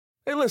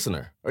Hey,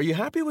 listener, are you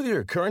happy with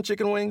your current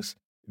chicken wings?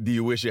 Do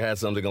you wish you had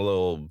something a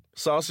little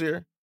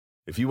saucier?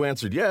 If you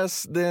answered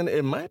yes, then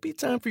it might be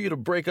time for you to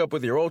break up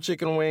with your old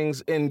chicken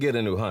wings and get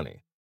a new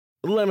honey.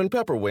 Lemon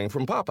pepper wing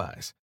from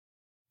Popeyes.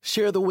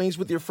 Share the wings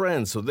with your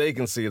friends so they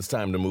can see it's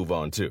time to move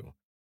on too.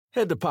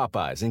 Head to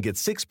Popeyes and get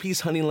 6-piece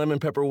honey lemon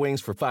pepper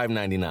wings for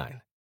 $5.99.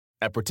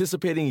 At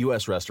participating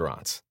U.S.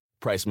 restaurants.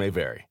 Price may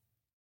vary.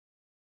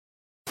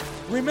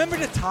 Remember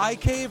the Thai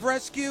cave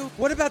rescue?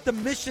 What about the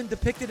mission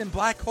depicted in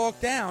Black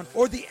Hawk Down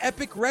or the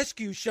epic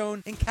rescue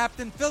shown in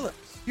Captain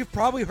Phillips? You've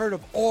probably heard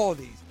of all of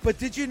these, but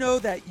did you know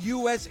that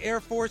U.S. Air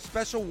Force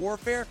Special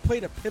Warfare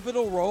played a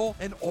pivotal role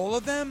in all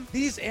of them?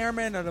 These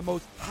airmen are the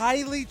most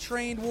highly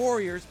trained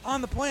warriors on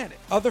the planet.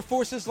 Other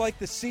forces like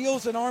the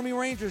SEALs and Army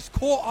Rangers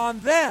call on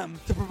them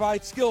to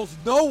provide skills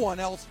no one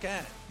else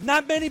can.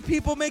 Not many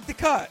people make the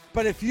cut,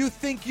 but if you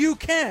think you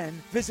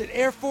can, visit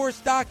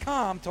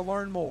airforce.com to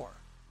learn more.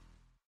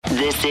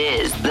 This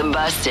is the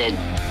Busted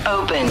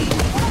Open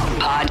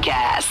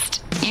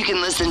Podcast. You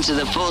can listen to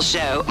the full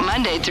show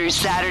Monday through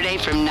Saturday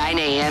from 9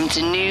 a.m.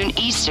 to noon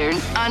Eastern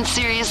on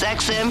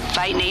SiriusXM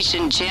Fight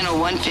Nation Channel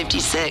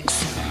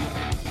 156.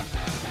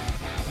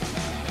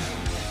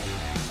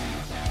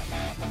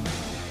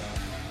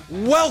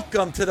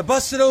 Welcome to the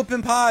Busted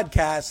Open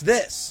Podcast.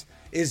 This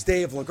is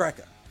Dave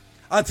LaGreca.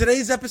 On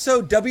today's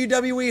episode,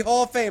 WWE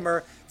Hall of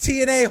Famer,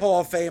 TNA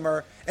Hall of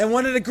Famer, and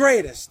one of the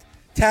greatest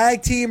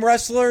tag team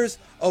wrestlers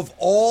of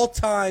all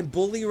time,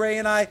 Bully Ray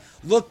and I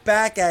look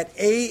back at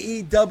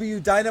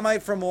AEW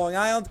Dynamite from Long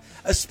Island,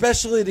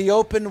 especially the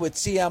Open with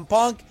CM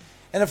Punk,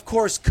 and of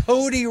course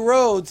Cody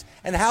Rhodes.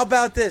 And how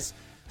about this?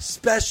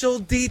 Special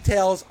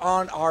details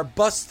on our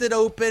Busted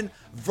Open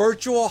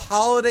virtual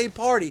holiday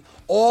party,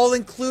 all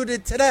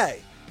included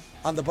today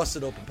on the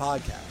Busted Open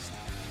Podcast.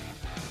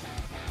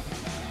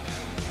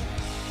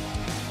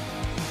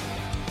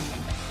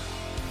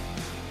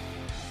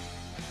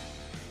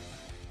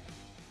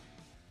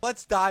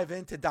 Let's dive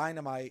into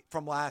Dynamite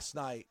from last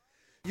night.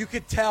 You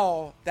could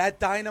tell that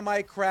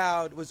Dynamite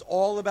crowd was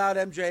all about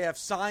MJF,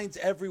 signs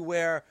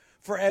everywhere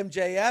for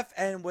MJF.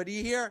 And what do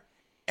you hear?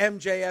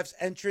 MJF's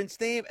entrance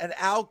theme. And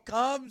out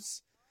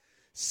comes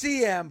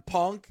CM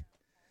Punk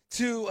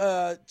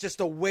to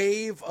just a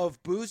wave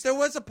of boos. There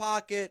was a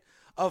pocket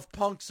of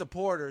Punk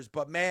supporters,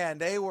 but man,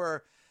 they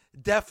were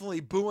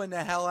definitely booing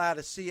the hell out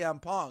of CM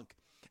Punk.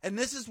 And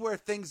this is where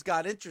things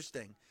got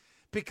interesting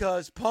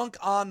because Punk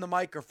on the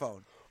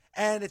microphone.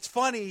 And it's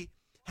funny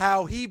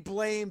how he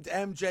blamed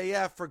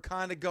MJF for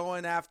kind of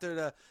going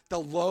after the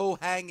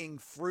low-hanging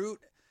fruit,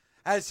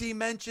 as he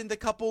mentioned a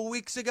couple of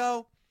weeks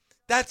ago.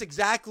 That's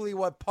exactly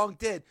what Punk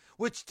did,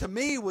 which to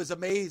me was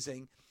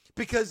amazing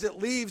because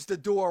it leaves the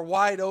door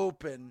wide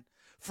open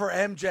for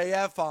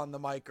MJF on the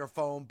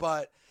microphone.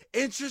 But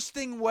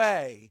interesting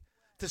way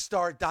to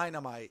start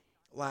Dynamite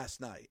last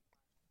night.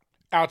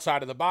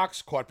 Outside of the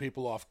box, caught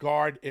people off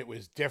guard. It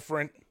was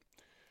different.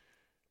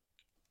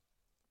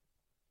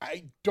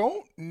 I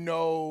don't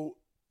know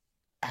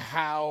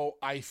how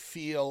I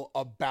feel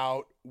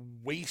about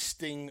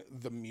wasting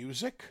the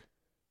music,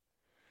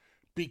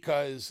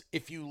 because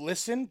if you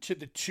listen to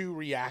the two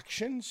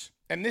reactions,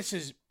 and this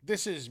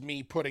is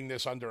me putting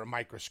this under a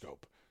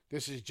microscope.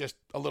 This is just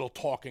a little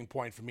talking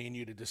point for me and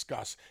you to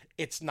discuss.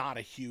 It's not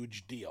a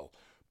huge deal,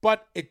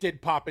 but it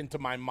did pop into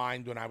my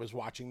mind when I was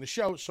watching the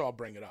show, so I'll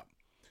bring it up.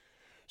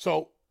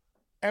 So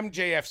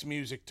MJF's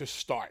music to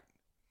start,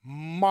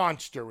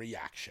 monster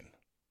reaction.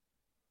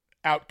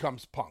 Out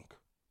comes Punk.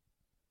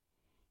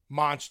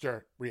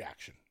 Monster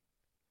reaction.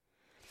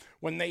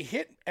 When they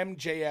hit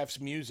MJF's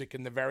music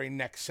in the very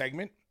next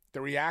segment, the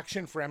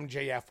reaction for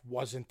MJF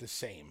wasn't the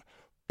same.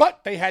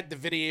 But they had the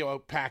video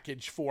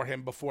package for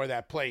him before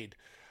that played.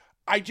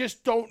 I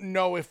just don't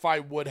know if I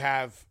would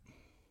have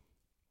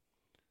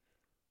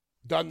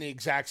done the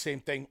exact same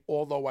thing,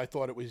 although I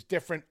thought it was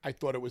different. I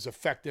thought it was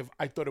effective.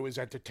 I thought it was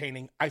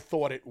entertaining. I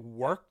thought it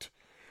worked.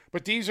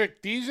 But these are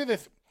the...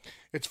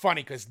 It's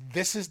funny because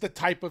this is the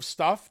type of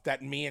stuff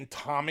that me and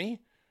Tommy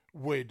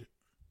would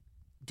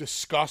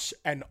discuss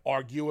and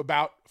argue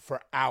about for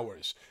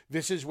hours.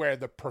 This is where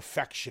the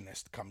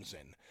perfectionist comes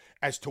in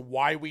as to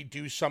why we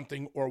do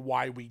something or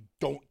why we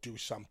don't do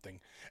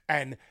something.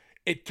 And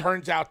it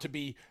turns out to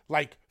be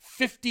like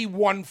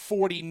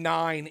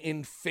 51-49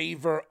 in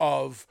favor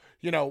of,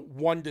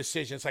 one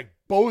decision. It's like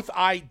both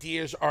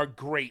ideas are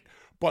great,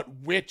 but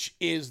which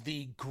is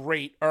the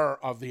greater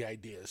of the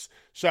ideas?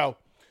 So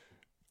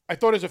I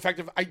thought it was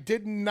effective. I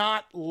did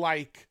not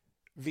like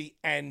the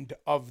end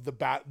of the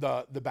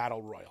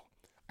battle royal.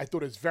 I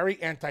thought it was very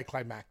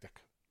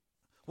anticlimactic.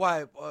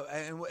 Why?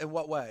 In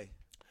what way?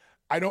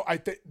 I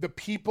think the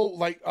people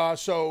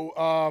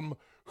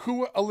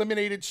who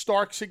eliminated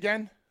Starks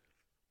again?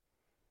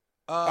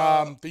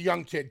 The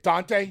young kid,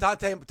 Dante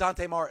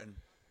Martin.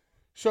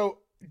 So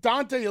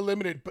Dante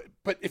eliminated,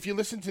 but if you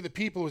listen to the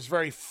people, it was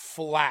very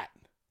flat.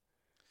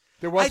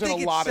 There wasn't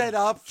a lot of set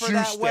up for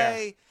juice that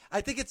way. there. I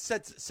think it's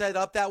set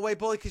up that way,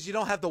 Bully, because you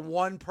don't have the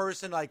one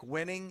person like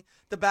winning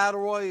the battle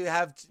royal. You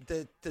have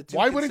the two.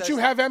 Why wouldn't you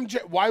have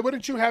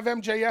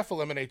MJF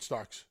eliminate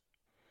Starks?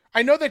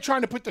 I know they're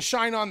trying to put the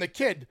shine on the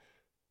kid,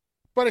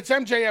 but it's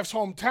MJF's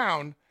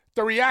hometown.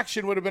 The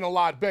reaction would have been a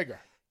lot bigger.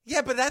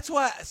 Yeah, but that's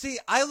why. See,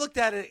 I looked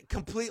at it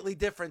completely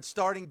different.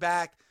 Starting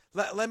back,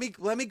 let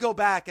me go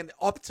back and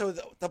up to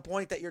the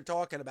point that you're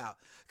talking about.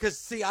 Because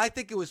see, I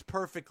think it was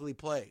perfectly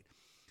played.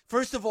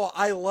 First of all,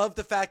 I love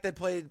the fact they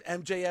played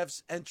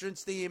MJF's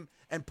entrance theme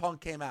and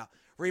Punk came out.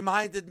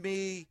 Reminded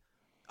me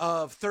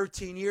of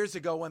 13 years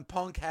ago when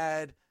Punk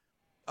had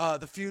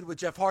the feud with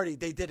Jeff Hardy.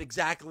 They did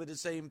exactly the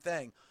same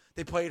thing.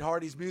 They played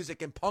Hardy's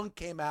music and Punk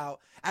came out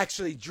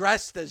actually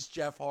dressed as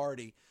Jeff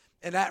Hardy.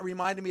 And that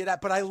reminded me of that.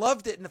 But I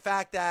loved it in the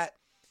fact that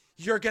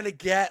you're going to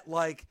get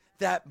like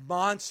that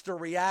monster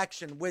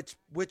reaction,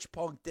 which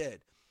Punk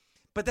did.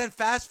 But then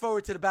fast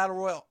forward to the Battle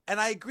Royal.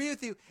 And I agree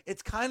with you.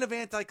 It's kind of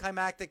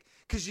anticlimactic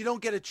because you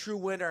don't get a true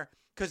winner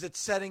because it's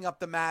setting up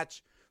the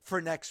match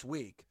for next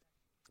week.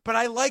 But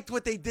I liked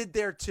what they did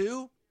there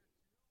too.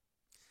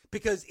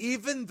 Because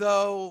even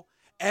though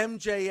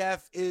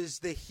MJF is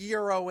the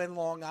hero in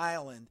Long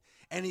Island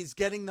and he's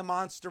getting the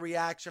monster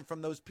reaction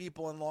from those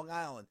people in Long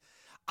Island,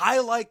 I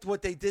liked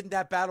what they did in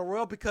that Battle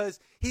Royal because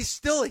he's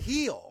still a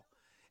heel.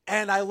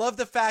 And I love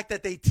the fact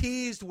that they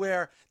teased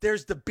where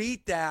there's the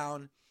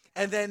beatdown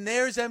and then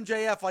there's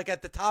MJF like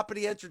at the top of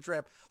the entrance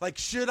ramp, like,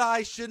 should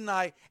I, shouldn't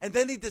I? And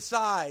then he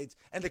decides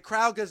and the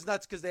crowd goes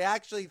nuts because they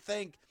actually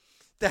think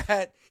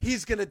that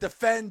he's going to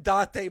defend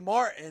Dante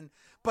Martin,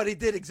 but he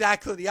did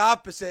exactly the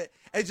opposite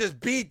and just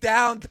beat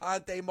down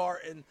Dante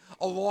Martin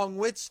along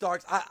with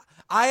Starks.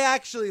 I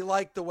actually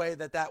liked the way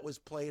that was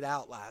played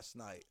out last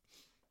night.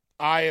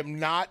 I am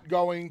not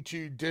going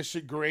to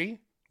disagree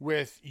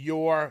with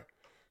your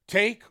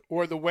take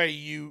or the way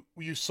you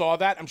saw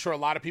that. I'm sure a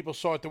lot of people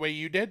saw it the way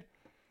you did.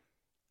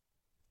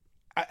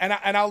 And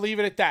I'll leave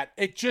it at that.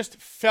 It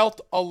just felt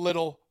a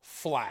little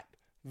flat.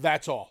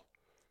 That's all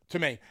to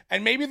me.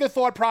 And maybe the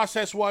thought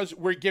process was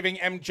we're giving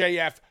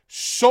MJF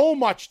so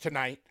much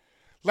tonight.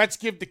 Let's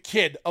give the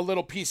kid a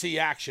little piece of the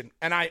action.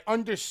 And I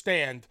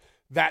understand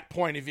that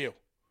point of view.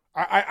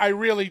 I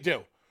really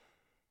do.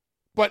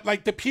 But,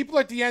 like, the people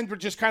at the end were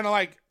just kind of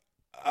like,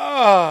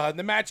 and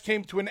the match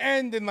came to an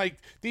end, and, like,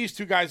 these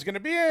two guys are going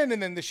to be in,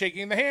 and then the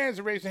shaking of the hands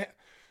and raising the hand.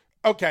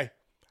 Okay.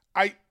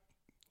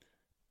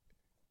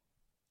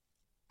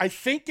 I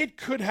think it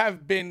could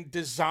have been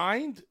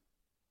designed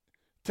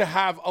to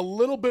have a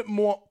little bit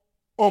more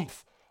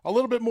oomph, a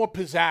little bit more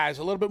pizzazz,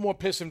 a little bit more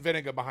piss and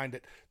vinegar behind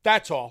it.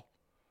 That's all.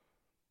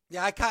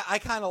 Yeah, I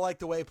kind of like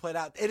the way it played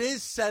out. It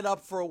is set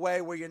up for a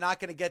way where you're not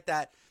going to get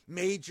that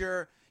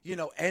major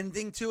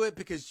ending to it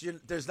because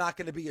there's not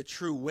going to be a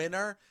true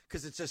winner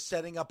because it's just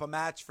setting up a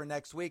match for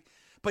next week.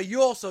 But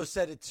you also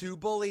said it too,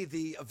 Bully,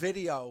 the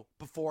video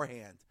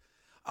beforehand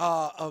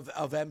of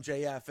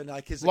MJF and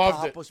like his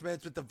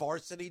accomplishments with the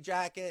varsity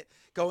jacket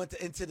going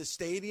into the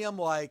stadium.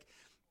 Like,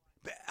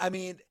 I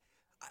mean,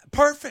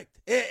 perfect.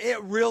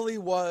 It really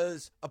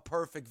was a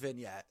perfect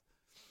vignette.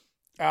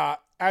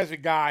 As a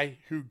guy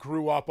who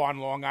grew up on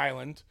Long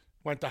Island,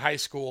 went to high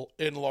school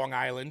in Long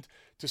Island,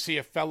 to see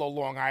a fellow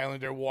Long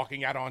Islander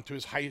walking out onto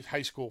his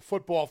high school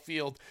football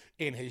field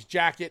in his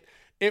jacket,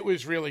 it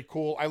was really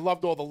cool. I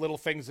loved all the little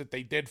things that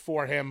they did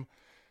for him.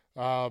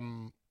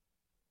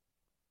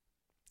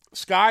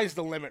 Sky's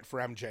the limit for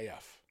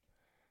MJF.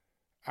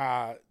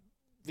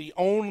 The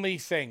only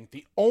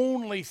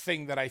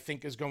thing that I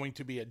think is going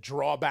to be a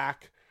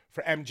drawback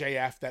for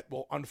MJF that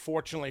will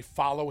unfortunately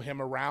follow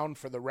him around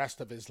for the rest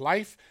of his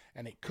life,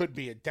 and it could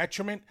be a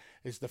detriment,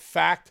 is the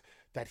fact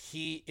that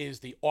he is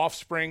the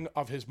offspring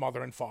of his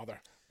mother and father,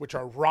 which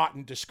are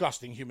rotten,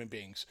 disgusting human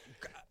beings.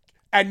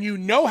 And you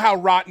know how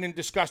rotten and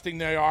disgusting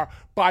they are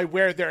by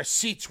where their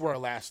seats were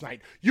last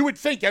night. You would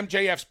think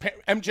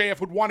MJF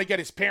would want to get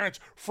his parents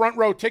front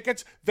row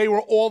tickets. They were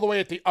all the way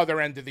at the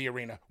other end of the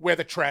arena, where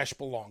the trash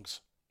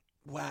belongs.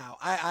 Wow.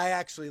 I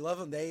actually love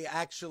them. They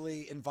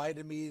actually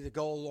invited me to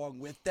go along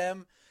with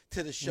them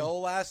to the show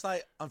last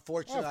night.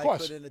 Unfortunately, I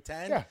couldn't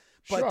attend. Yeah,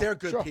 but they're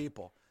good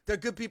people. They're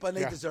good people, and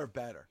they deserve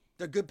better.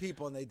 They're good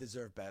people, and they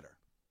deserve better.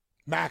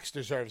 Max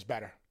deserves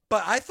better.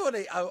 But I thought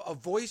a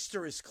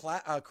boisterous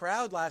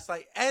crowd last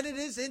night. And it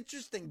is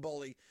interesting,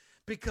 Bully,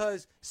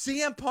 because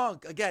CM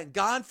Punk, again,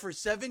 gone for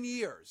 7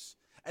 years,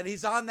 and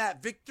he's on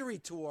that victory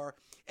tour.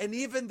 And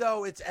even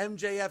though it's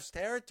MJF's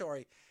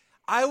territory,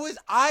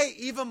 I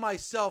even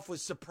myself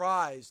was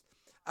surprised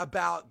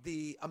about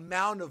the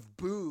amount of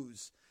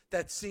boos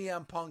that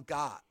CM Punk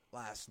got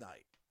last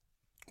night.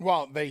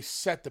 Well, they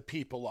set the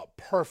people up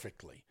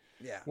perfectly.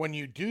 Yeah. When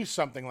you do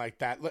something like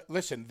that,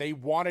 listen, they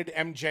wanted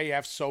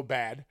MJF so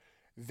bad.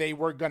 They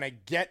were going to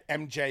get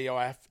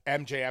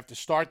MJF to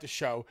start the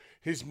show.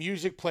 His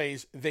music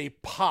plays. They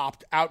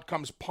popped. Out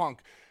comes Punk.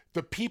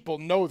 The people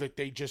know that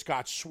they just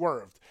got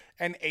swerved.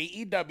 And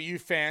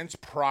AEW fans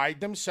pride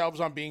themselves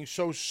on being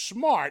so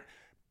smart,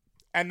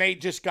 and they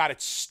just got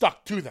it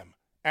stuck to them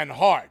and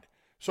hard.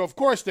 So, of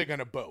course, they're going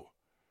to boo.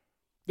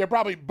 They're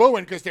probably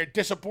booing because they're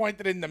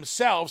disappointed in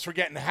themselves for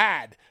getting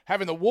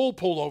having the wool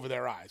pulled over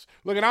their eyes.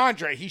 Look at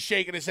Andre. He's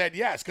shaking his head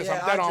yes because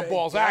I'm dead on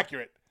balls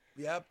accurate.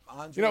 Yep.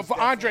 For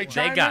Andre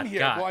chime in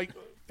here, like,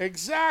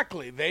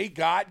 exactly. They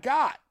got.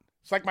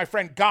 It's like my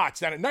friend Gotts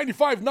down at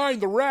 95.9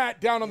 The Rat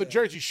down on the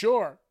Jersey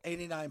Shore.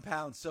 89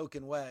 pounds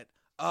soaking wet.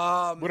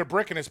 With a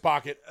brick in his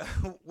pocket.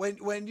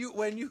 When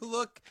you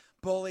look,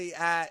 Bully,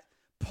 at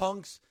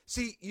Punk's,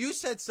 see, you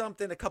said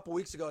something a couple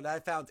weeks ago that I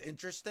found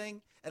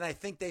interesting, and I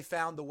think they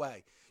found a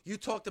way. You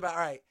talked about, all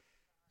right,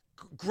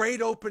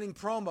 great opening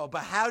promo,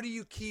 but how do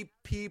you keep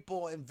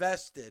people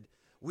invested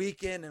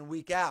week in and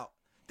week out?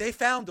 They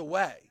found a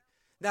way.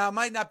 Now, it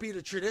might not be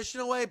the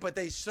traditional way, but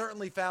they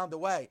certainly found a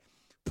way.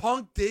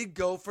 Punk did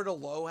go for the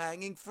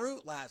low-hanging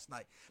fruit last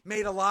night.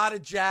 Made a lot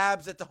of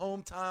jabs at the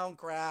hometown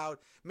crowd.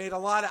 Made a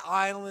lot of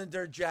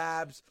Islander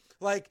jabs.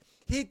 Like,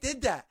 he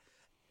did that,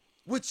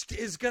 which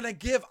is going to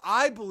give,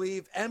 I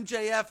believe,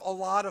 MJF a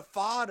lot of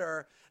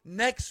fodder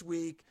next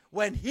week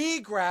when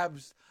he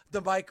grabs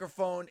the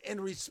microphone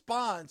in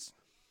response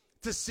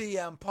to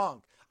CM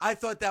Punk. I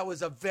thought that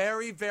was a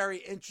very, very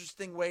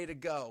interesting way to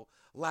go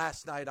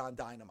last night on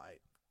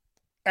Dynamite.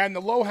 And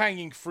the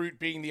low-hanging fruit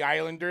being the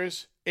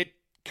Islanders, it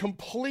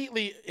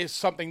completely is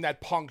something that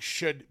Punk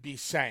should be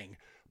saying.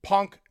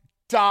 Punk,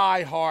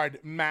 die-hard,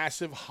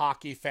 massive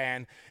hockey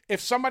fan.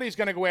 If somebody's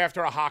going to go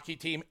after a hockey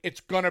team,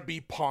 it's going to be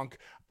Punk.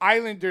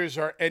 Islanders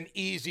are an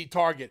easy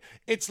target.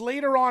 It's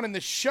later on in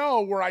the show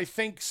where I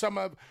think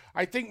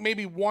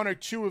maybe one or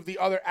two of the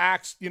other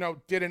acts,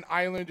 did an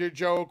Islander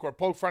joke or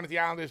poke fun at the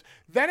Islanders.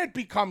 Then it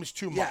becomes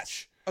too much.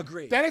 Yes,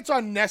 agreed. Then it's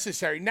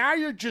unnecessary. Now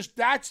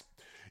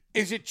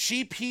is it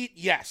cheap heat?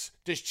 Yes.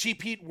 Does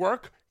cheap heat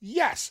work?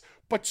 Yes.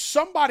 But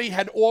somebody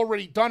had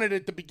already done it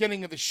at the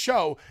beginning of the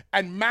show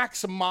and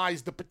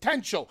maximized the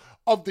potential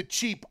of the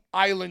cheap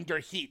Islander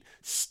heat.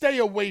 Stay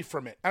away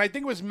from it. And I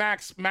think it was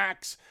Max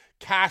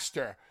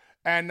Caster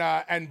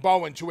and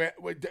Bowen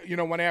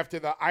went after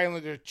the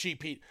Islander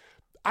cheap heat.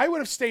 I would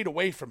have stayed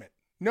away from it.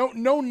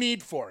 No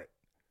need for it.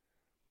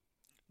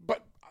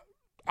 But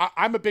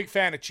I'm a big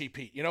fan of cheap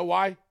heat. You know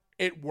why?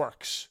 It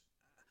works.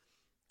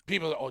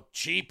 People are,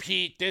 cheap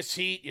heat, this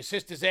heat, your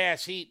sister's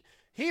ass heat.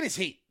 Heat is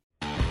heat.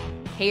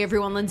 Hey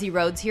everyone, Lindsay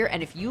Rhodes here,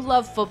 and if you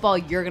love football,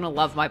 you're going to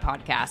love my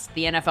podcast,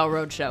 The NFL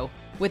Roadshow.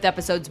 With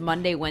episodes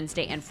Monday,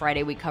 Wednesday, and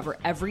Friday, we cover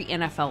every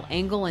NFL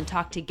angle and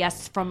talk to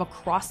guests from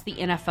across the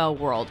NFL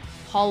world,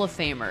 Hall of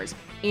Famers,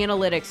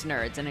 analytics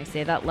nerds, and I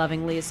say that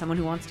lovingly as someone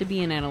who wants to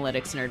be an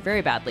analytics nerd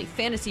very badly,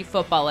 fantasy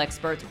football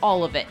experts,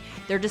 all of it.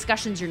 They're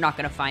discussions you're not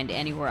going to find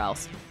anywhere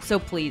else. So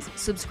please,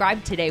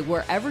 subscribe today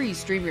wherever you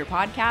stream your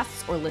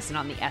podcasts or listen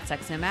on the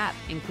SXM app,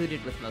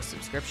 included with most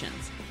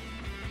subscriptions.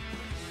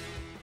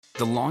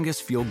 The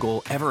longest field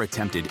goal ever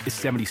attempted is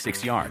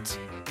 76 yards.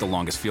 The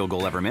longest field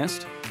goal ever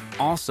missed?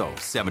 Also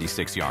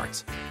 76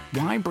 yards.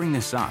 Why bring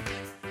this up?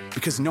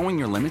 Because knowing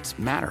your limits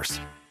matters,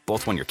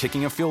 both when you're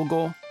kicking a field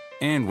goal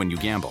and when you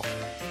gamble.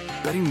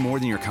 Betting more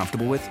than you're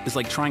comfortable with is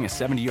like trying a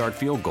 70-yard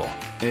field goal.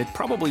 It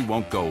probably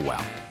won't go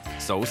well.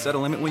 So set a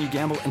limit when you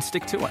gamble and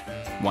stick to it.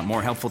 Want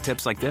more helpful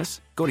tips like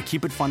this? Go to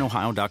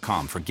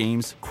keepitfunohio.com for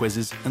games,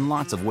 quizzes, and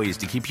lots of ways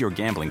to keep your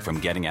gambling from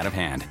getting out of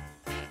hand.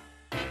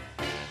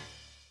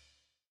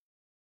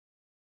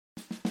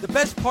 The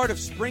best part of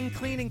spring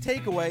cleaning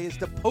takeaway is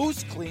the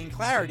post-clean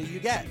clarity you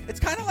get. It's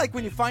kind of like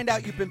when you find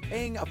out you've been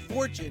paying a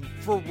fortune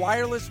for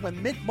wireless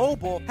when Mint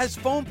Mobile has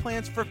phone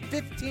plans for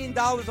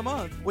 $15 a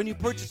month when you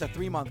purchase a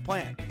 3-month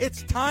plan.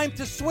 It's time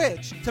to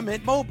switch to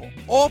Mint Mobile.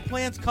 All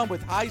plans come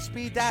with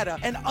high-speed data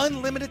and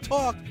unlimited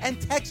talk and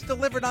text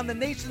delivered on the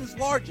nation's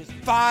largest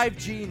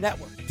 5G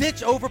network.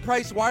 Ditch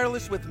overpriced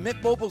wireless with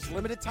Mint Mobile's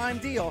limited time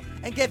deal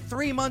and get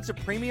 3 months of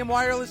premium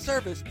wireless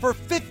service for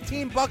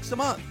 $15 a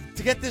month.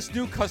 To get this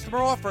new customer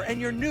offer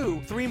and your new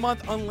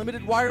 3-month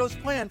unlimited wireless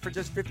plan for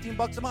just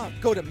 $15 a month,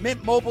 go to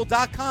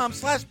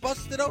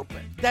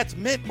mintmobile.com/bustedopen. That's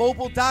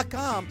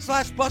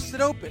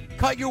mintmobile.com/bustedopen.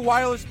 Cut your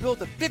wireless bill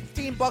to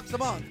 $15 a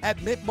month at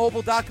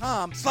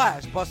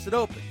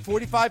mintmobile.com/bustedopen.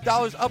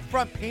 $45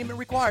 upfront payment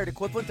required,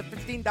 equivalent to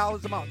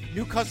 $15 a month.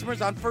 New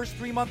customers on first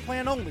 3-month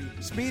plan only.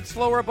 Speed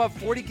slower above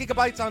 40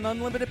 gigabytes on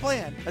unlimited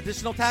plan.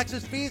 Additional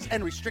taxes, fees,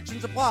 and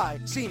restrictions apply.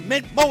 See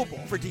Mint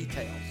Mobile for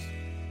details.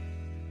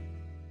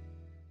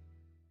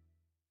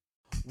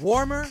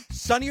 Warmer,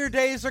 sunnier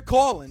days are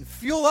calling.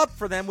 Fuel up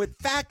for them with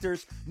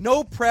Factor's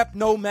no prep,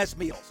 no mess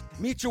meals.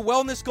 Meet your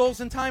wellness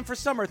goals in time for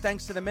summer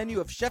thanks to the menu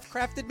of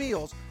chef-crafted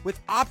meals with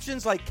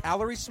options like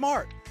Calorie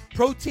Smart,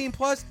 Protein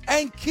Plus,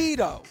 and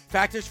Keto.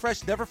 Factor's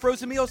fresh, never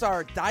frozen meals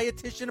are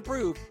dietitian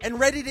approved and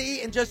ready to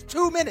eat in just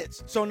 2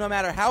 minutes. So no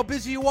matter how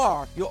busy you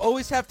are, you'll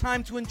always have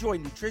time to enjoy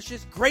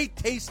nutritious, great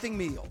tasting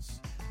meals.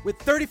 With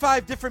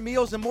 35 different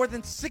meals and more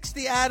than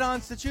 60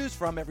 add-ons to choose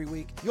from every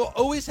week, you'll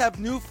always have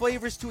new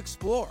flavors to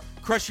explore.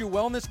 Crush your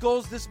wellness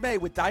goals this May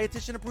with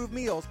dietitian-approved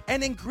meals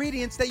and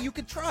ingredients that you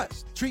can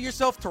trust. Treat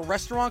yourself to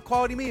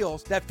restaurant-quality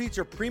meals that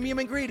feature premium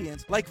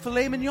ingredients like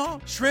filet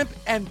mignon, shrimp,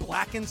 and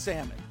blackened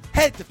salmon.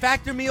 Head to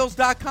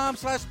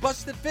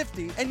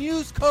factormeals.com/busted50 and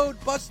use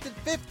code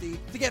BUSTED50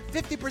 to get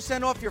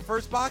 50% off your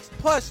first box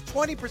plus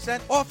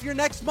 20% off your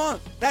next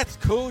month. That's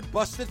code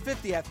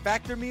BUSTED50 at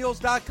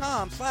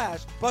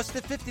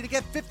factormeals.com/busted50 to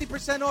get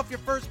 50% off your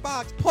first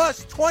box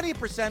plus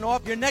 20%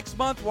 off your next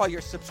month while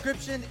your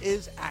subscription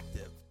is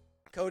active.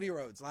 Cody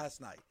Rhodes last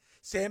night.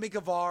 Sammy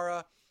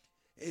Guevara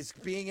is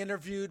being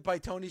interviewed by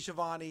Tony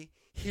Schiavone.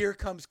 Here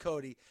comes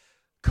Cody.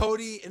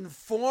 Cody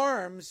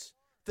informs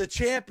the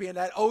champion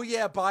that, oh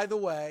yeah, by the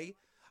way,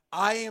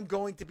 I am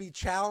going to be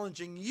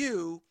challenging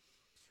you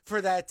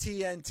for that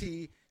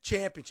TNT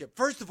championship.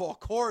 First of all,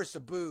 chorus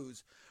of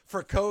boos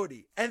for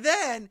Cody. And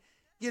then,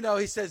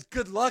 he says,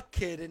 good luck,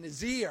 kid, in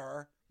his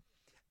ear.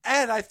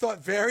 And I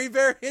thought very,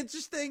 very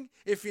interesting,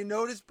 if you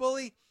notice,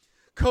 Bully,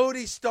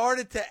 Cody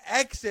started to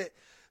exit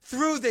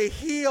through the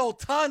heel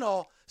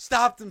tunnel,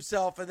 stopped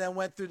himself, and then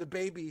went through the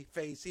baby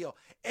face heel.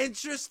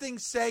 Interesting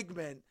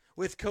segment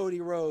with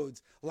Cody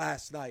Rhodes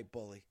last night,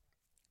 Bully.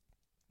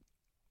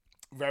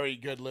 Very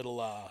good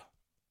little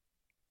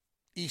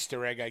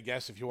Easter egg, I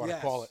guess, if you want to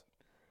call it.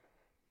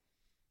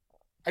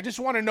 I just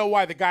want to know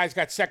why the guy's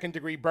got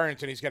second-degree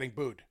burns and he's getting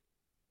booed.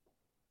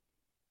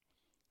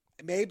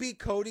 Maybe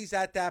Cody's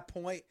at that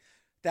point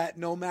that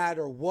no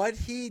matter what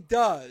he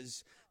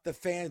does, the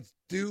fans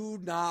do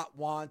not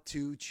want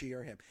to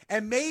cheer him.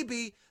 And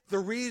maybe the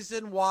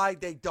reason why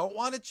they don't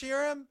want to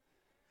cheer him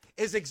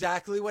is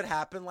exactly what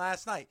happened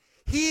last night.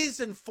 He's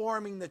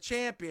informing the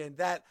champion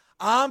that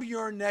I'm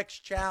your next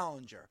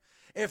challenger.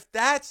 If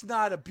that's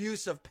not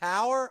abuse of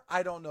power,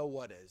 I don't know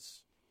what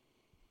is.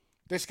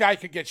 This guy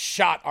could get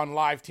shot on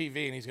live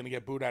TV and he's going to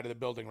get booed out of the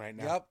building right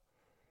now. Yep.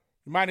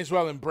 You might as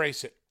well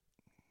embrace it.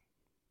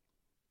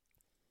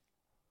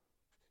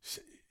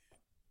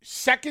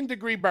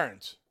 Second-degree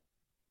burns.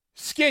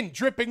 Skin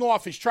dripping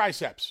off his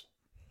triceps.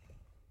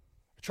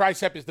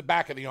 Tricep is the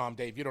back of the arm,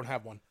 Dave. You don't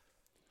have one.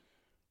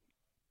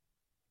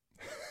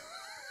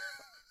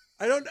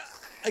 I don't.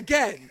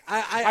 Again,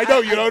 I know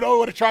you don't know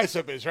what a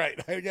tricep is, right?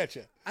 I get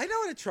you. I know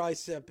what a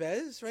tricep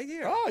is, right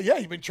here. Oh yeah,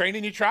 you've been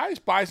training your tris,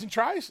 buys and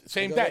tris,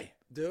 same day,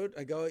 dude.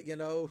 I go,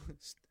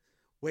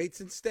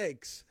 weights and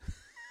steaks.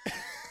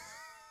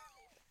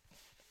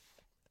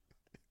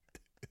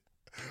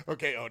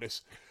 Okay,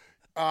 Otis.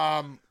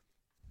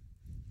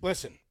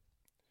 Listen,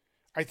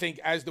 I think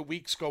as the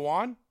weeks go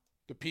on,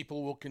 the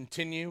people will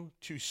continue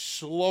to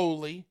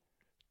slowly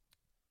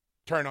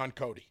turn on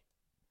Cody.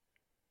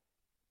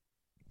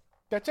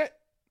 That's it.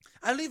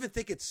 I don't even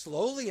think it's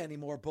slowly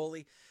anymore,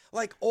 Bully.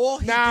 Like, all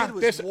he did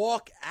was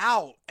walk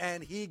out,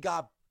 and he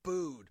got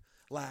booed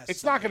last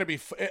It's night. not going to be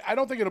 – I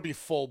don't think it'll be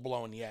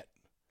full-blown yet.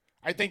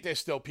 I think there's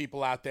still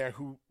people out there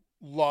who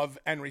love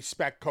and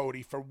respect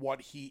Cody for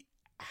what he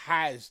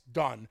has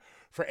done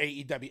for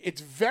AEW.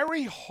 It's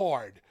very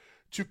hard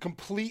to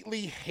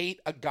completely hate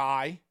a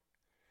guy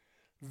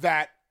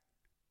that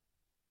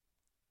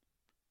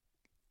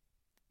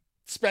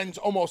spends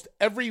almost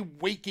every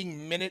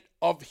waking minute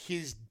of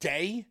his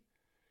day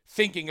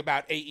thinking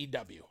about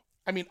AEW.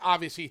 I mean,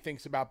 obviously he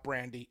thinks about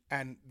Brandy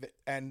and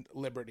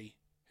Liberty,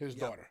 his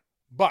daughter.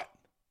 But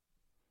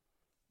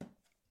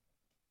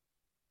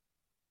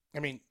I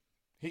mean,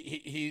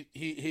 he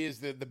is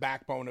the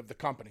backbone of the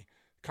company.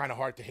 Kind of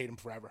hard to hate him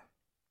forever.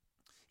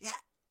 Yeah.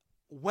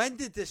 When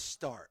did this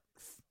start?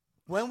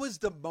 When was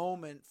the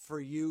moment for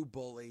you,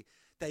 Bully,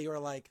 that you were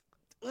like,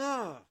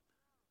 ugh,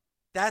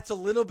 that's a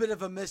little bit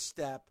of a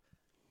misstep.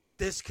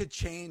 This could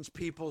change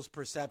people's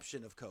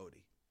perception of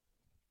Cody.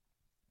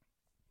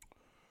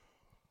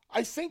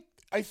 I think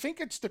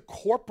it's the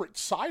corporate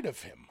side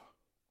of him.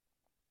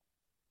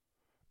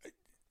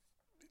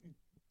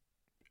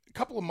 A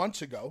couple of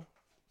months ago,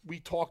 we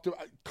talked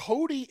about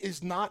Cody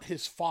is not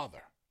his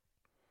father.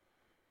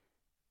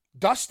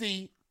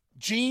 Dusty,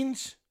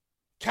 jeans,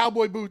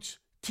 cowboy boots,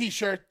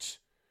 T-shirts,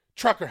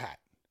 trucker hat.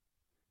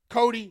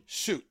 Cody,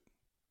 suit.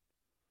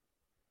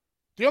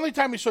 The only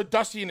time we saw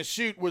Dusty in a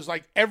suit was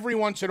like every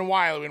once in a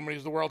while when he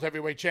was the world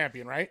heavyweight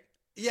champion, right?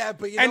 Yeah,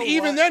 but and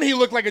even then he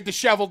looked like a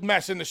disheveled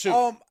mess in the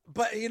suit.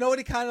 But you know what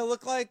he kind of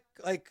looked like?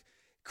 Like,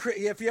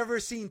 if you ever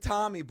seen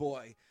Tommy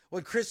Boy,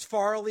 when Chris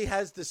Farley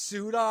has the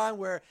suit on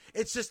where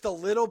it's just a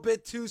little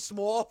bit too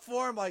small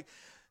for him, like,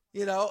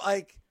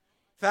 like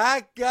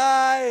fat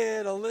guy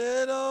in a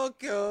little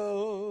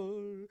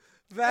coat,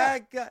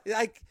 fat guy.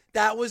 Like,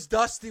 that was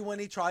Dusty when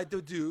he tried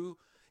to do.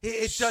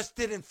 It just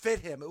didn't fit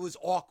him. It was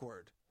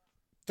awkward.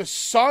 The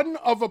son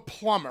of a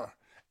plumber.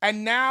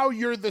 And now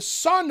you're the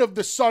son of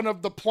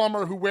the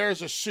plumber who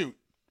wears a suit.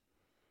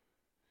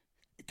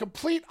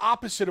 Complete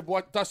opposite of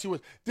what Dusty was.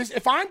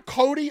 If I'm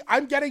Cody,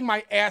 I'm getting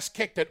my ass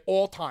kicked at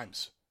all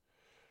times.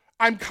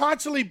 I'm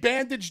constantly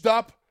bandaged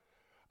up.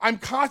 I'm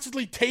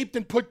constantly taped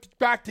and put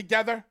back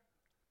together.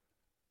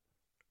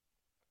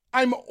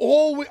 I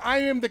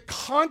am the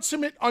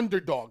consummate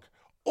underdog,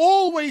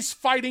 always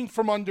fighting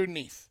from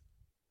underneath.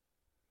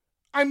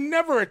 I'm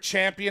never a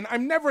champion.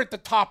 I'm never at the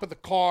top of the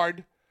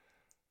card.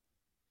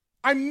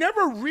 I'm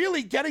never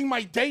really getting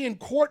my day in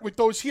court with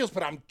those heels,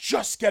 but I'm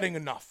just getting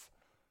enough.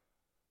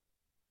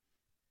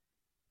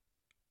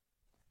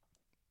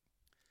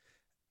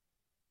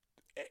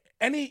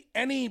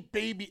 Any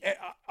baby,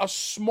 a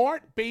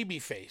smart baby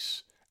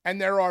face, and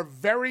there are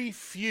very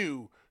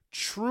few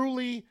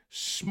truly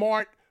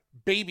smart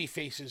baby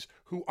faces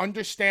who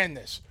understand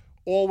this,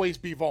 always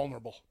be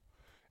vulnerable.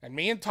 And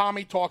me and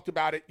Tommy talked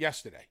about it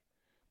yesterday.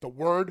 The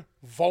word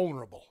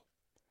vulnerable.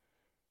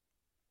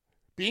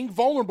 Being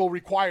vulnerable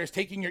requires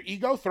taking your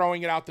ego,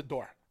 throwing it out the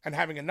door, and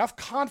having enough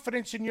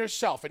confidence in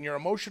yourself and your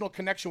emotional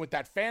connection with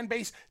that fan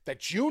base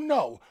that you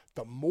know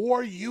the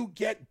more you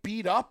get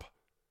beat up,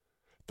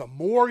 the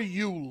more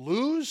you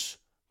lose,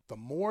 the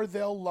more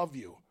they'll love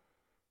you.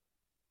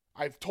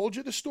 I've told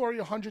you the story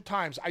 100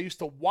 times. I used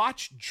to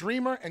watch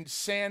Dreamer and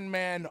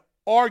Sandman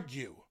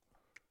argue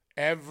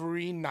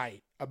every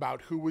night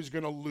about who was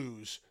going to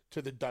lose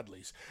to the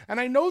Dudleys. And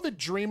I know that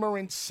Dreamer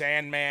and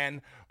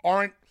Sandman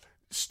aren't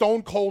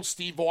Stone Cold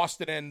Steve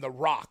Austin and The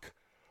Rock,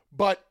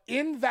 but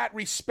in that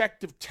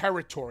respective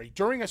territory,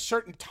 during a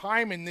certain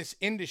time in this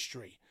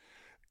industry,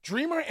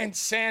 Dreamer and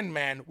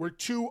Sandman were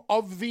two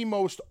of the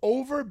most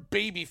over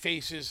baby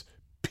faces,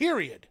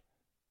 period.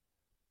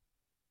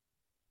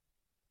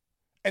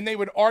 And they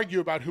would argue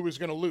about who was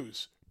going to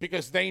lose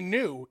because they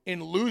knew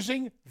in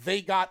losing,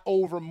 they got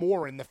over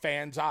more in the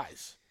fans'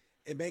 eyes.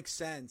 It makes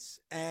sense.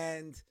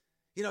 And,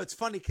 you know, it's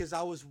funny because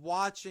I was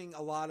watching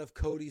a lot of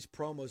Cody's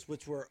promos,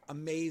 which were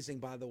amazing,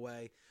 by the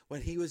way,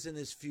 when he was in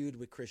his feud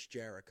with Chris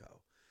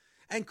Jericho.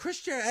 And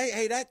Chris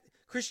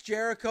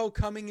Jericho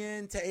coming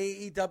in to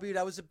AEW,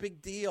 that was a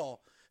big deal.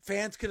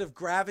 Fans could have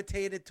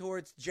gravitated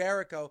towards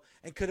Jericho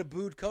and could have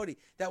booed Cody.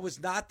 That was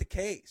not the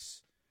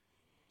case.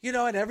 You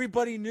know, and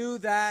everybody knew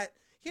that,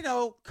 you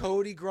know,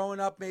 Cody growing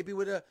up maybe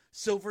with a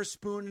silver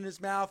spoon in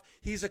his mouth.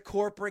 He's a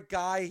corporate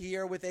guy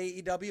here with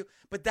AEW.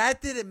 But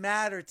that didn't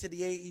matter to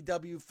the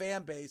AEW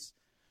fan base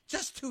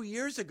just 2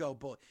 years ago,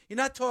 boy. You're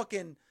not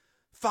talking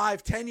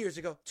 5-10 years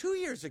ago, 2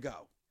 years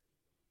ago.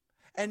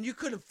 And you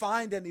couldn't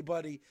find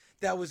anybody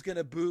that was going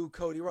to boo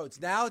Cody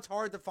Rhodes. Now it's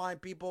hard to find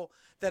people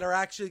that are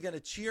actually going to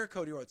cheer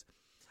Cody Rhodes.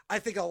 I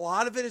think a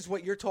lot of it is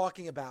what you're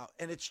talking about,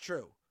 and it's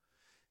true.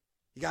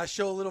 You got to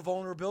show a little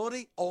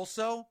vulnerability.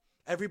 Also,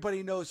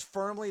 everybody knows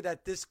firmly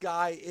that this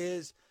guy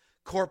is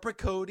corporate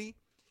Cody.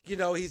 You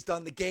know, he's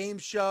done the game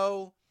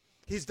show.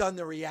 He's done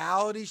the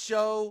reality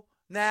show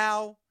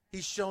now.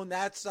 He's shown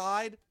that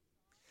side.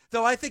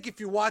 Though I think if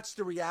you watch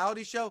the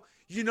reality show,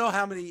 you know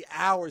how many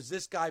hours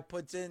this guy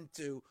puts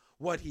into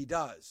what he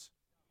does.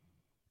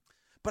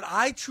 But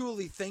I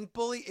truly think,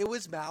 Bully, it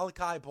was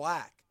Malachi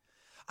Black.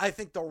 I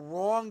think the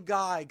wrong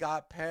guy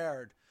got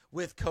paired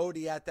with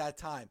Cody at that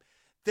time.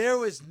 There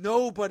was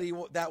nobody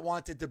that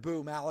wanted to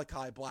boo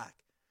Malachi Black.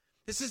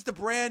 This is the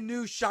brand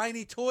new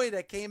shiny toy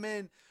that came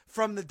in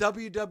from the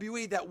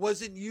WWE that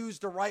wasn't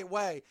used the right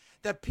way,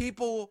 that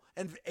people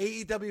and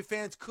AEW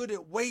fans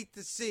couldn't wait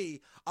to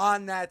see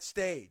on that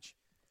stage.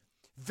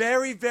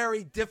 Very,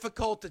 very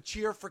difficult to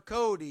cheer for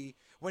Cody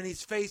when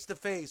he's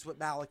face-to-face with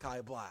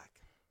Malachi Black.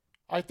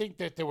 I think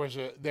that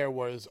there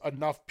was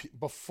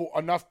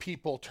enough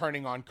people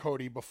turning on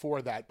Cody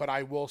before that, but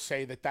I will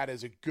say that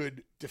is a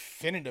good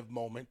definitive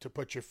moment to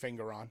put your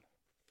finger on,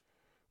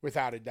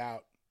 without a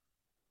doubt.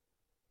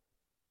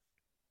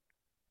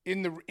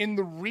 In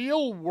the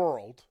real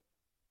world,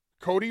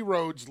 Cody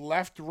Rhodes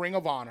left Ring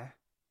of Honor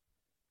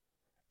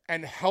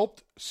and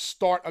helped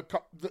start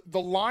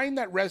the line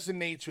that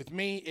resonates with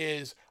me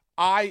is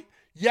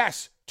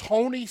yes,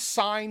 Tony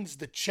signs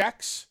the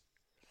checks,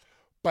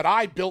 but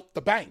I built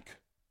the bank.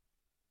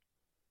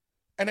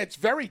 And it's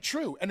very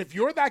true. And if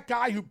you're that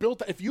guy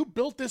if you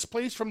built this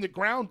place from the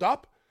ground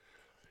up,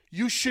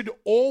 you should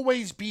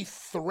always be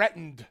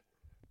threatened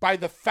by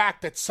the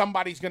fact that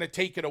somebody's going to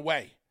take it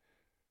away.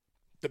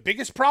 The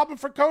biggest problem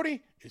for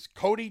Cody is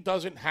Cody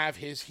doesn't have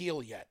his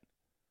heel yet.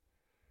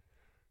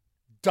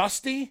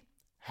 Dusty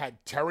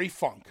had Terry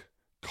Funk.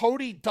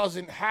 Cody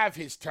doesn't have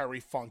his Terry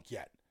Funk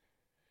yet.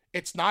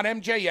 It's not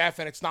MJF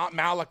and it's not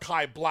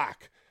Malachi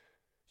Black.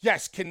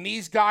 Yes, can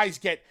these guys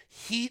get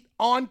heat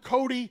on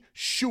Cody?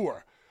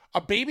 Sure. A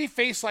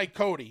babyface like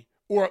Cody,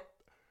 or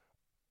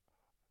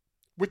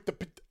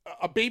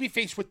a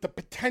babyface with the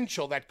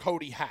potential that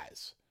Cody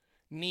has,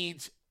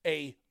 needs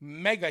a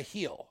mega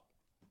heel.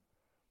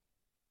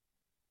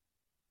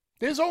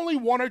 There's only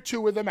one or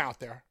two of them out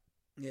there.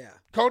 Yeah.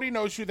 Cody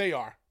knows who they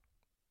are.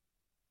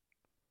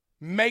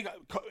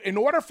 In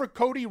order for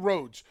Cody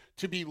Rhodes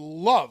to be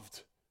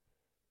loved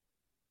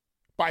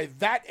by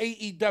that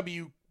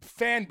AEW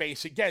fan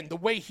base, again, the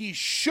way he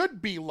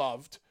should be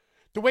loved,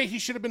 the way he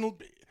should have been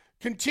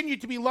continued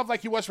to be loved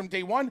like he was from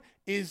day one,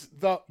 is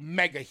the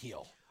mega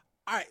heel.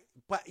 All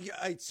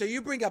right, so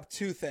you bring up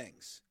two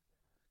things.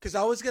 Because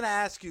I was going to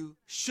ask you,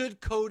 should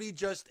Cody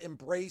just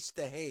embrace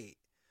the hate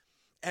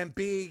and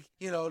be,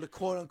 the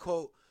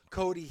quote-unquote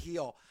Cody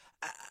heel?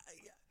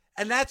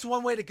 And that's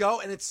one way to go,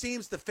 and it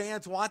seems the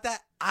fans want that.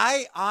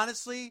 I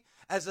honestly,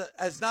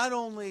 as not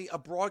only a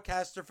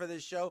broadcaster for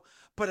this show,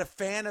 but a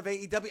fan of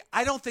AEW,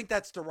 I don't think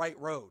that's the right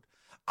road.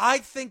 I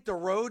think the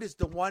road is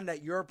the one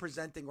that you're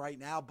presenting right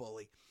now,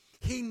 Bully.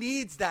 He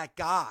needs that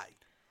guy.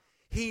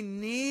 He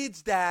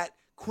needs that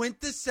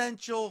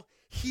quintessential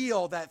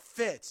heel that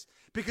fits.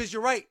 Because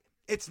you're right,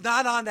 it's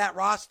not on that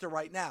roster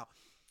right now.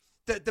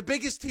 The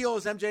biggest heel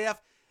is MJF.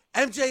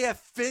 MJF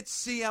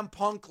fits CM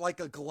Punk like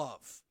a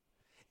glove.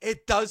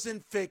 It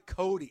doesn't fit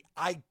Cody.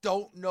 I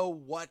don't know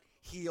what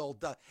heel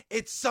does.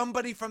 It's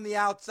somebody from the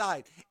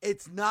outside.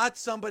 It's not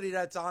somebody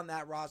that's on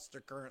that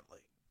roster currently.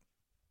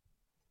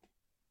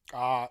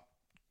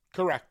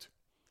 Correct.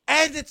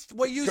 And it's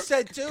what you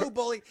said too,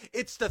 Bully.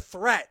 It's the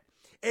threat.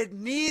 It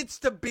needs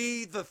to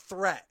be the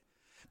threat.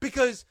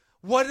 Because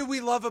what do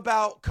we love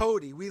about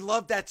Cody? We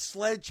love that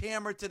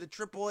sledgehammer to the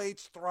Triple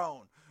H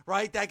throne,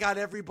 right? That got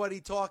everybody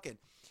talking.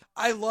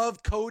 I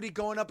love Cody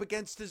going up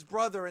against his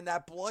brother in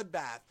that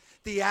bloodbath.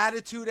 The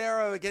Attitude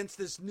Era against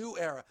this new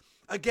era.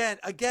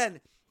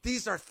 Again,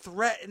 these are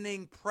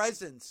threatening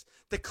presence.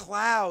 The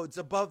clouds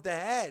above the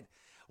head.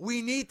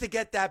 We need to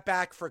get that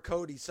back for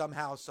Cody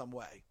somehow, some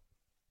way.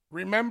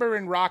 Remember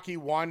in Rocky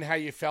 1 how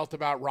you felt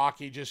about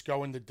Rocky just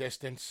going the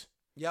distance?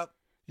 Yep.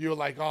 You were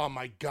like, oh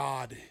my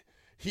God.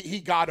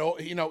 He got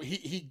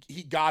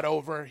he got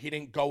over. He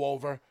didn't go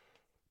over.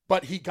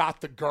 But he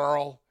got the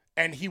girl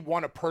and he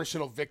won a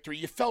personal victory.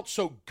 You felt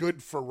so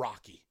good for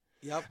Rocky.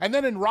 Yep. And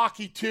then in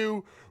Rocky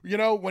 2,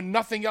 when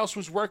nothing else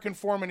was working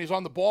for him and he's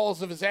on the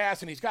balls of his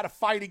ass and he's got to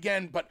fight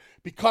again, but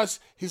because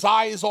his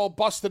eye is all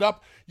busted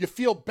up, you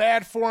feel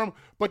bad for him,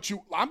 but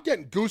I'm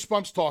getting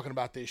goosebumps talking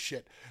about this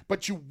shit,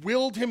 but you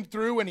willed him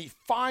through and he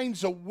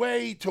finds a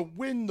way to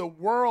win the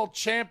world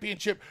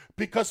championship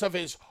because of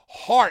his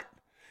heart.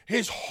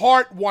 His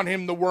heart won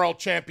him the world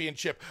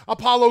championship.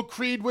 Apollo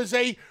Creed was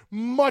a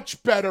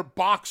much better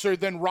boxer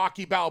than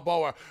Rocky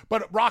Balboa,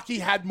 but Rocky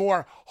had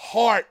more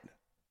heart.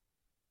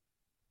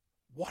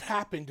 What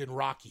happened in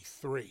Rocky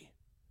 3?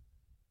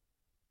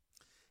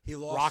 He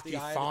lost Rocky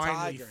the eye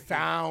finally of the tiger.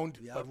 found,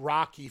 but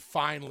Rocky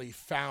finally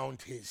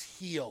found his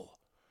heel.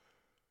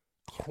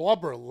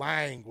 Clubber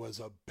Lang was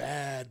a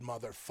bad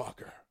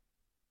motherfucker.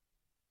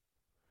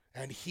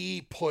 And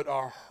he put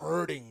a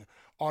hurting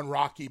on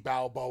Rocky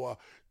Balboa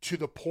to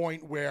the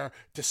point where,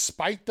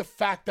 despite the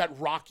fact that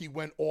Rocky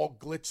went all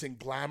glitz and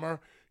glamour,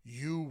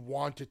 you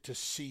wanted to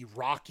see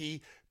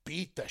Rocky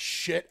beat the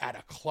shit out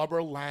of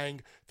Clubber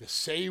Lang the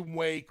same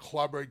way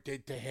Clubber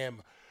did to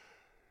him.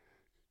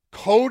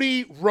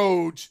 Cody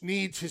Rhodes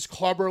needs his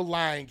Clubber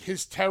Lang,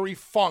 his Terry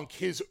Funk,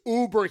 his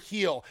uber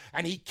heel,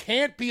 and he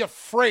can't be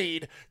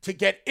afraid to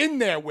get in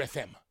there with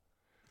him.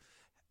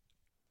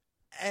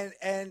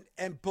 And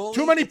Bully,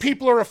 too many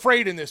people are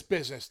afraid in this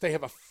business. They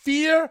have a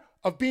fear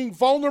of being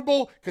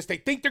vulnerable because they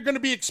think they're going to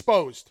be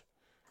exposed.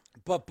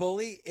 But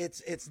Bully,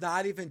 it's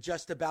not even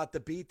just about the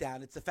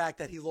beatdown. It's the fact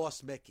that he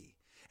lost Mickey.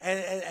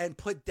 And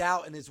put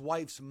doubt in his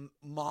wife's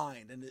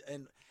mind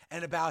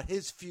and about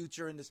his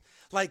future and this,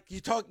 like you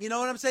know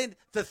what I'm saying?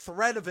 The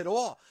threat of it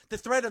all, the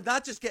threat of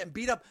not just getting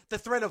beat up, the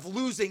threat of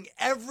losing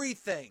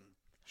everything.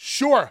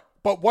 Sure,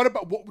 but what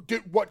about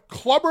what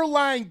Clubber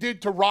Lang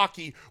did to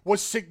Rocky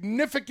was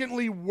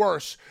significantly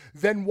worse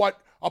than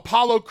what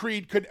Apollo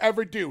Creed could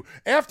ever do.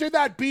 After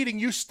that beating,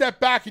 you stepped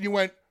back and you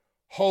went,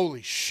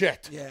 "Holy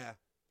shit!" Yeah.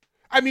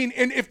 I mean,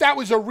 and if that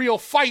was a real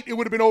fight, it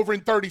would have been over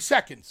in 30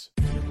 seconds.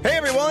 Hey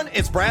everyone,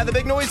 it's Brad the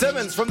Big Noise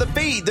Evans from the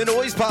Feed the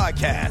Noise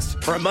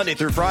podcast. From Monday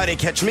through Friday,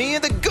 catch me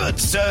and the good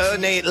sir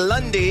Nate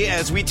Lundy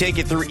as we take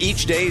you through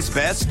each day's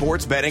best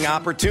sports betting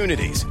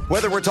opportunities.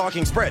 Whether we're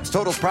talking spreads,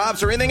 totals,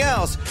 props, or anything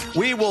else,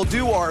 we will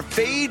do our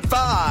Fade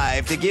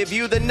 5 to give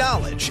you the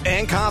knowledge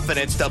and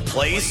confidence to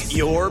place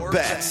your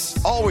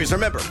bets. Always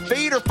remember,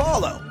 fade or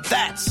follow,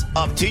 that's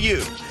up to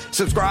you.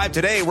 Subscribe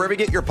today wherever you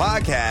get your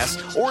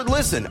podcasts or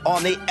listen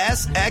on the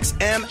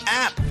SXM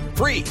app,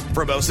 free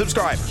for most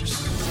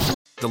subscribers.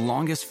 The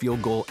longest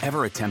field goal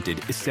ever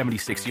attempted is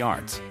 76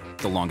 yards.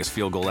 The longest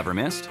field goal ever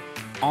missed?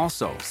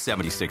 Also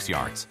 76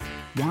 yards.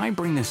 Why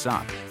bring this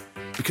up?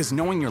 Because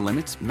knowing your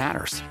limits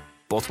matters,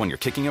 both when you're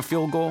kicking a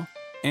field goal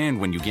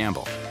and when you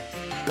gamble.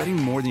 Betting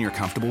more than you're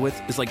comfortable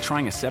with is like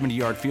trying a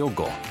 70-yard field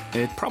goal.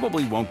 It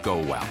probably won't go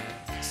well.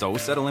 So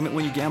set a limit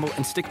when you gamble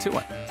and stick to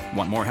it.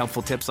 Want more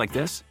helpful tips like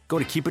this? Go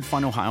to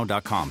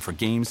keepitfunohio.com for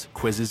games,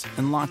 quizzes,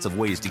 and lots of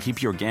ways to keep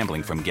your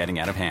gambling from getting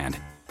out of hand.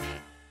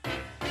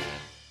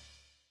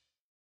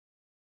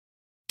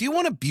 Do you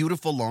want a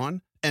beautiful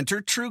lawn?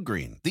 Enter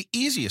TruGreen, the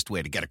easiest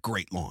way to get a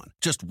great lawn.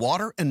 Just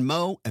water and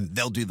mow, and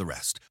they'll do the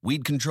rest.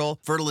 Weed control,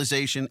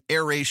 fertilization,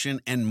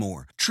 aeration, and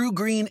more.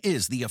 TruGreen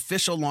is the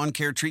official lawn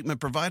care treatment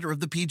provider of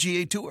the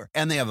PGA Tour,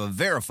 and they have a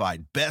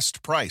verified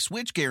best price,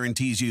 which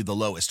guarantees you the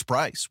lowest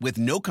price with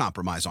no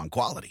compromise on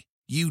quality.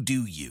 You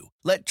do you.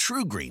 Let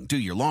TruGreen do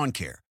your lawn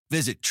care.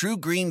 Visit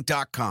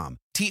TruGreen.com,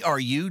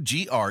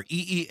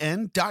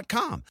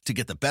 TruGreen.com, to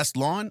get the best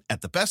lawn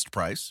at the best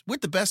price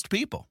with the best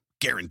people.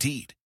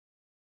 Guaranteed.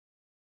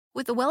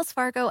 With the Wells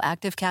Fargo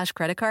Active Cash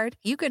Credit Card,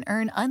 you can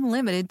earn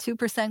unlimited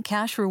 2%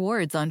 cash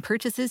rewards on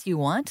purchases you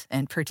want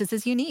and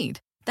purchases you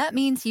need. That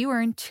means you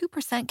earn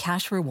 2%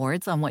 cash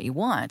rewards on what you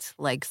want,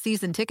 like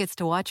season tickets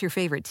to watch your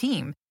favorite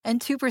team,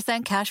 and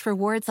 2% cash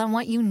rewards on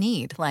what you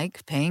need,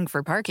 like paying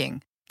for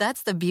parking.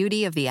 That's the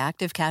beauty of the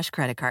Active Cash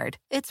Credit Card.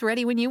 It's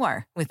ready when you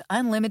are, with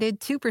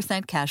unlimited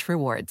 2% cash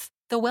rewards.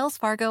 The Wells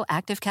Fargo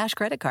Active Cash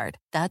Credit Card.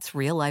 That's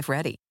real life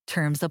ready.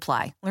 Terms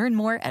apply. Learn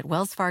more at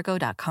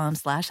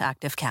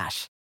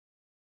wellsfargo.com/activecash.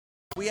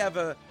 We have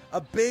a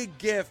big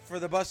gift for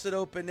the Busted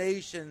Open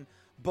Nation,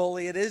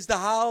 Bully. It is the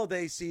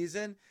holiday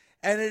season,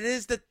 and it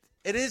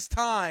is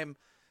time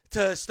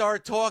to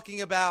start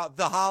talking about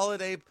the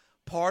holiday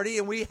party,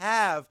 and we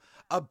have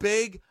a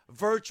big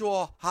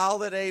virtual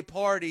holiday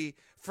party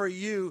for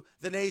you,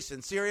 the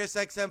nation.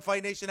 SiriusXM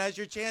Fight Nation has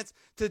your chance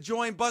to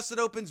join Busted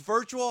Open's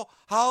virtual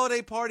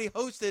holiday party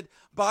hosted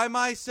by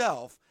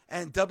myself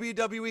and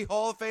WWE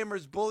Hall of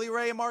Famers Bully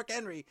Ray and Mark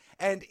Henry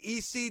and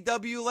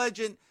ECW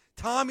legend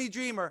Tommy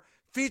Dreamer,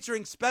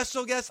 featuring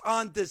special guests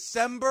on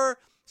December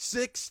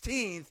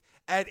 16th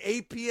at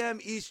 8 p.m.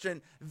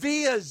 Eastern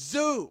via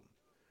Zoom.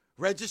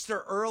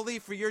 Register early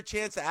for your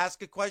chance to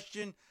ask a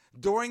question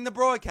during the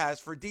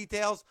broadcast. For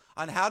details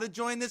on how to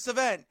join this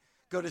event,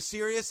 go to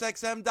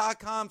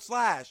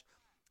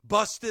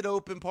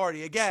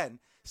SiriusXM.com/BustedOpenParty. Again,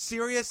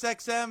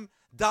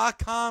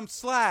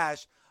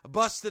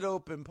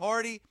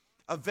 SiriusXM.com/BustedOpenParty.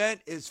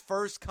 Event is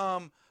first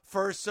come,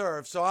 first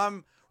serve. So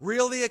I'm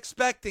really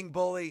expecting,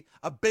 Bully,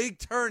 a big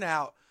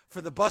turnout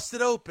for the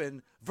Busted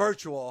Open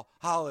virtual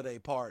holiday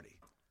party.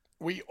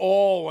 We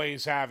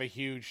always have a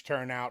huge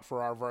turnout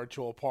for our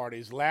virtual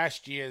parties.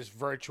 Last year's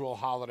virtual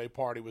holiday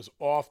party was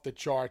off the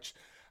charts.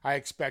 I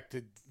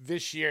expected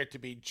this year to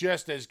be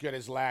just as good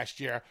as last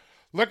year.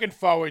 Looking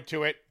forward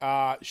to it.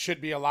 Should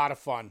be a lot of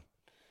fun.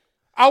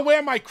 I'll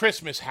wear my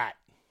Christmas hat.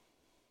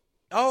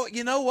 Oh,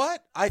 you know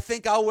what? I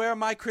think I'll wear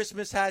my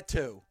Christmas hat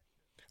too.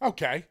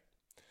 Okay.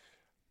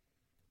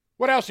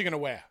 What else are you going to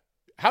wear?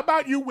 How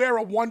about you wear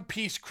a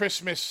one-piece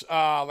Christmas,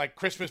 like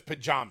Christmas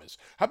pajamas?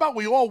 How about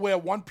we all wear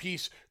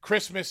one-piece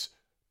Christmas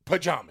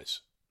pajamas?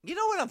 You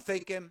know what I'm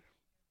thinking?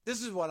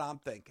 This is what I'm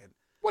thinking.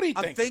 What do you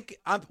think?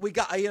 We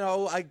got,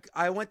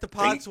 I went to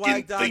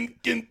Podswag.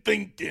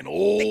 Thinking,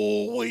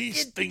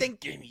 always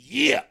thinking,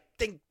 yeah.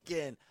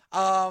 Thinking.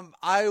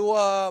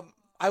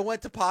 I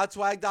went to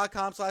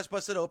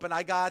podswag.com/bustedopen.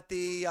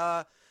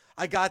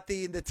 I got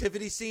the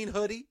Nativity Scene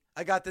hoodie.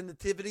 I got the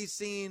Nativity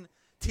Scene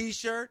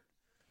t-shirt.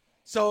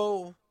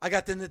 So I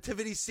got the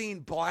Nativity Scene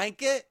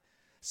blanket.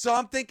 So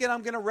I'm thinking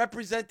I'm going to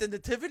represent the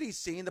Nativity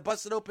Scene, the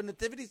Busted Open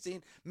Nativity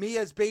Scene, me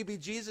as baby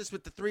Jesus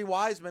with the three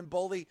wise men,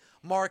 Bully,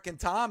 Mark, and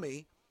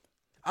Tommy.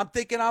 I'm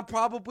thinking I'll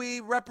probably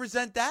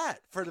represent that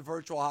for the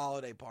virtual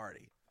holiday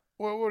party.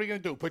 Well, what are you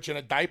going to do? Put you in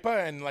a diaper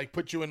and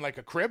put you in a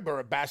crib or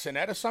a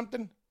bassinet or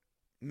something?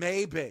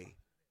 Maybe.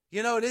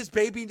 It is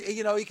baby,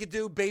 you could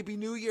do Baby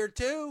New Year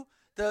too.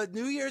 The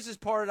New Year's is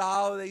part of the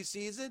holiday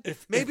season.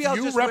 If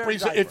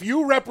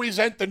you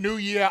represent the new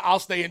year, I'll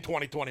stay in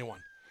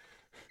 2021.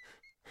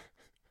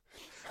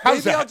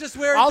 How's that? I'll just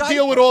wear a I'll diaper.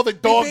 deal with all the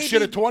dog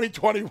shit of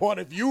 2021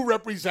 if you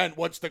represent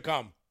what's to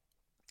come.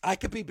 I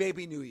could be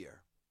Baby New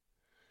Year.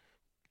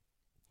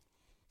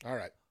 All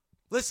right.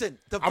 Listen,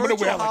 I'm going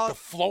to wear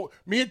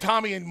me and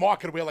Tommy and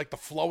Mark could wear the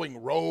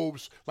flowing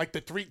robes,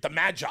 the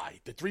Magi,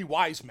 the three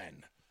wise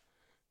men.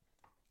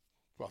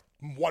 Well,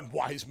 one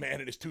wise man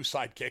and his two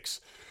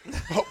sidekicks.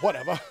 But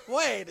whatever.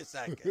 Wait a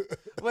second.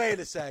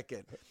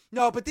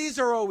 No, but these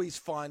are always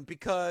fun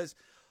because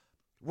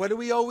what do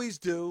we always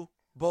do,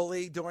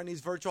 Bully, during these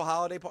virtual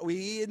holiday parties?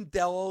 We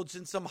indulge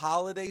in some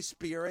holiday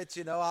spirits.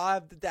 I'll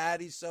have the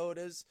daddy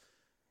sodas.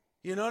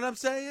 You know what I'm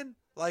saying?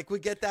 We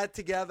get that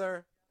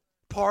together.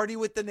 Party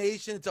with the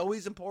nation. It's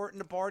always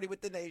important to party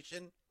with the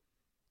nation.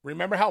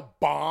 Remember how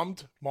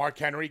bombed Mark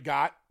Henry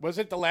got? Was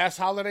it the last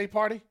holiday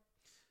party?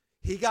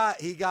 He had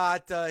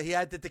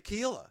the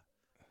tequila,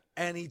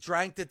 and he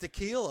drank the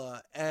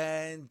tequila,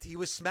 and he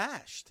was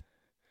smashed.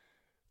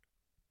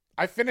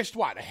 I finished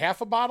a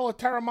half a bottle of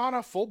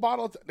Terramana, full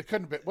bottle. It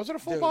couldn't be. Was it a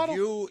full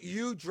bottle?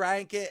 You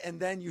drank it,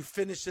 and then you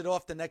finished it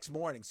off the next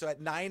morning. So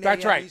at 9 a.m.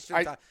 That's right.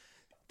 Eastern time,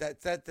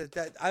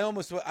 I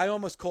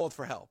almost called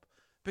for help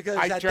because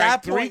I at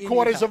drank that point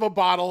 3/4 of a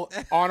bottle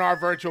on our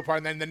virtual party,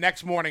 and then the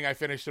next morning I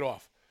finished it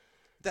off.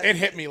 It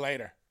hit me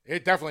later.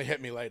 It definitely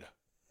hit me later.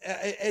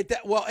 It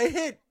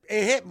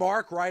hit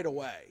Mark right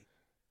away.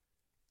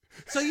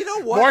 So you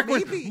know what?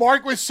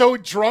 Mark was so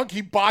drunk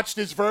he botched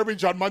his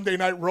verbiage on Monday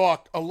Night Raw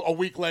a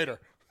week later.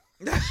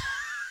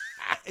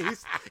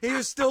 he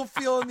was still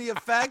feeling the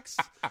effects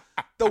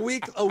a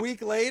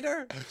week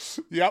later.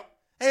 Yep.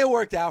 Hey, it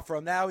worked out for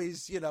him. Now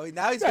he's got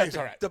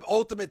the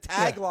ultimate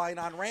tagline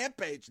on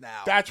Rampage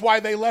now. That's why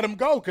they let him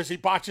go, because he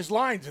botched his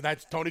lines, and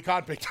that's Tony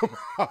Khan picked him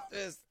up.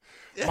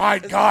 My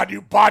God,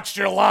 you botched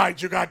your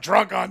lines. You got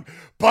drunk on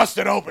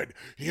Busted Open.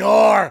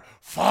 You're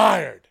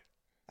fired.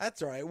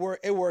 That's all right.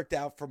 It worked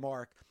out for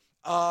Mark.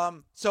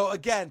 So,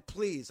 again,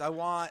 please, I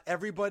want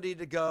everybody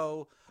to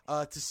go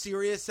to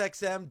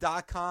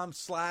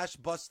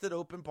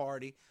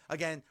SiriusXM.com/BustedOpenParty.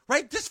 Again,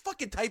 right? Just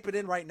fucking type it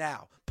in right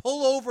now.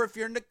 Pull over if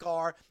you're in the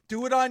car.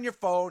 Do it on your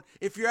phone.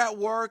 If you're at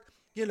work,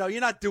 you're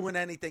not doing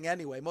anything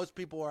anyway. Most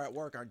people who are at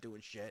work aren't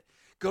doing shit.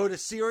 Go to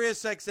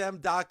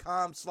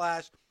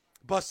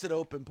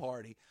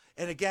SiriusXM.com/BustedOpenParty.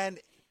 And again,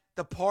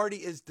 the party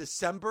is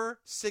December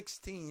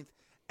 16th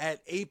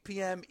at 8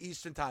 p.m.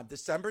 Eastern Time.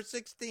 December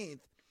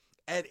 16th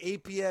at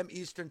 8 p.m.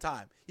 Eastern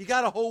Time. You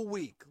got a whole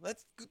week.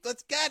 Let's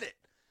get it.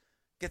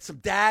 Get some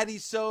daddy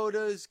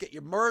sodas. Get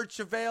your merch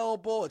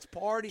available. It's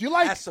party.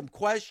 Ask some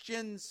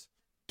questions.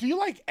 Do you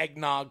like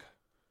eggnog?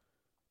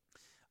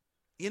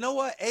 You know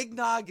what?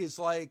 Eggnog is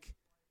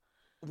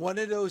one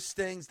of those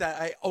things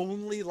that I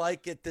only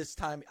like at this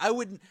time.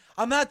 I'm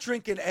not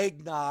drinking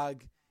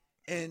eggnog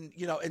in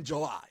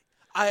July.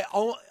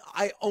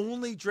 I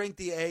only drink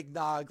the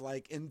eggnog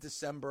like in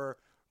December,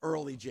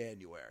 early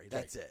January.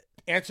 That's it.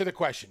 Answer the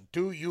question.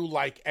 Do you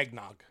like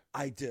eggnog?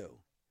 I do.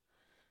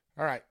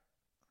 All right.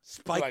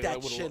 Spike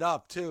that shit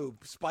up, too.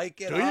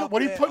 Spike it up. Do you? What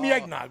do you put in the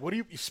eggnog? What do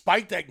you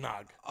spiked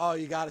eggnog? Oh,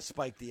 you got to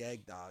spike the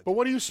eggnog. But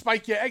what do you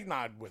spike your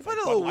eggnog with? Put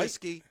a little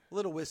whiskey. A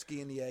little whiskey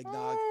in the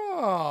eggnog.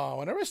 Oh,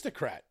 an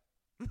aristocrat.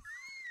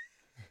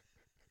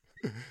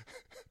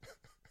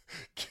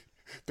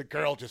 The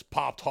girl just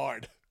popped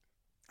hard.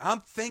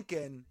 I'm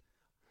thinking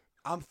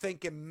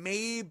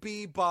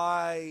maybe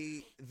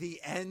by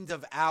the end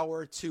of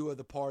hour 2 of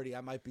the party,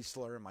 I might be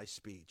slurring my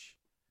speech.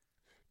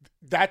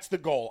 That's the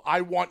goal.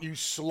 I want you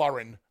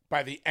slurring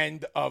by the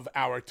end of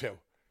hour 2.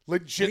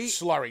 Legit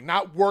slurring,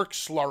 not work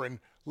slurring,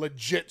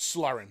 legit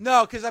slurring.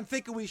 No, because I'm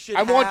thinking we should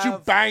I want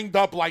you banged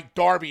up like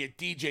Darby at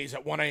DJ's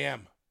at 1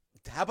 a.m.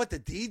 How about the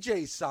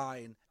DJ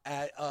sign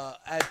at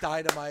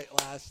Dynamite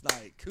last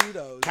night?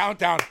 Kudos.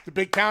 Countdown, the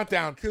big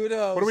countdown.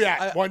 Kudos. What are we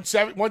at?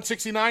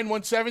 169,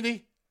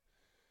 170?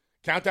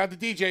 Countdown to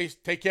DJs.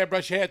 Take care,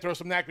 brush your hair, throw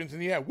some napkins in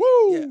the air.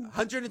 Woo! Yeah,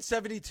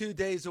 172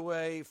 days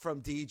away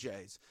from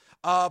DJs.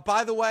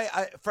 By the way,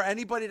 for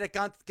anybody that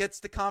gets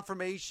the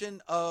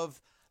confirmation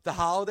of the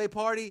holiday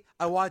party,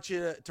 I want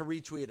you to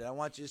retweet it. I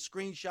want you to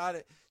screenshot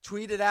it,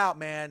 tweet it out,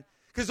 man.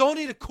 Because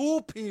only the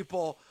cool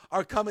people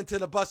are coming to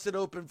the Busted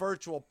Open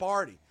virtual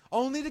party.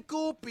 Only the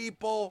cool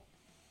people.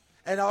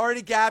 And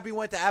already Gabby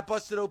went to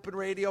 @Busted Open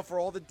Radio for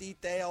all the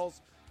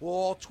details. We'll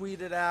all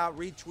tweet it out,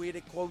 retweet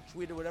it, quote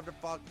tweet it, whatever the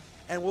fuck.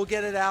 And we'll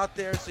get it out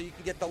there so you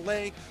can get the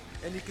link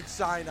and you can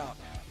sign up.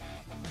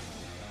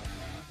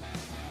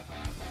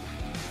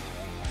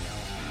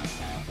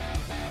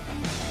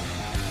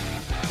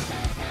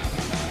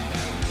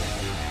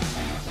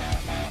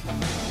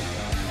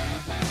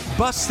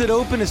 Busted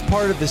Open is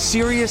part of the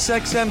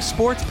SiriusXM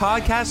Sports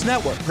Podcast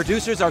Network.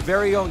 Producers our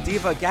very own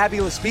diva Gabby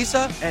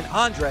Laspisa and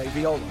Andre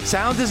Viola.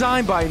 Sound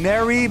design by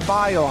Neri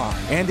Bayon.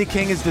 Andy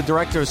King is the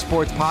director of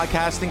sports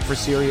podcasting for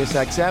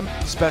SiriusXM.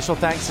 Special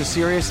thanks to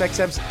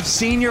SiriusXM's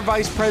Senior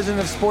Vice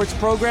President of Sports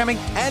Programming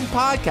and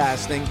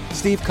Podcasting,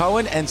 Steve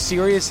Cohen, and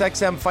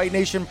SiriusXM Fight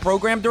Nation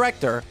Program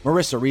Director,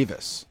 Marissa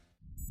Rivas.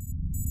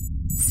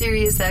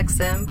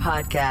 SiriusXM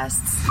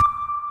Podcasts.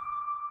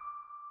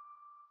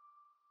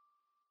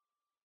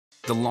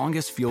 The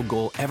longest field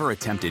goal ever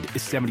attempted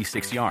is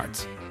 76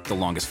 yards. The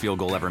longest field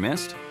goal ever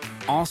missed?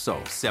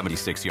 Also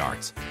 76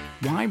 yards.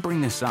 Why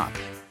bring this up?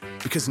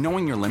 Because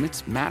knowing your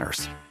limits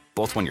matters,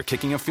 both when you're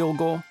kicking a field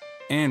goal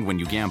and when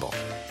you gamble.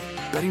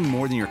 Betting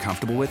more than you're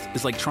comfortable with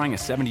is like trying a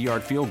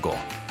 70-yard field goal.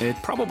 It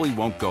probably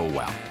won't go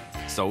well.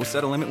 So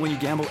set a limit when you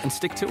gamble and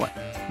stick to it.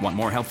 Want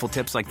more helpful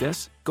tips like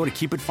this? Go to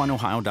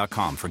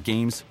keepitfunohio.com for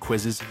games,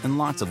 quizzes, and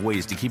lots of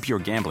ways to keep your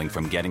gambling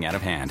from getting out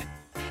of hand.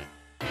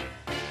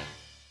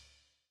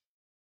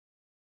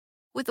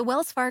 With the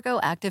Wells Fargo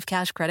Active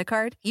Cash Credit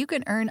Card, you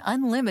can earn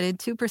unlimited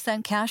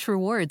 2% cash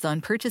rewards on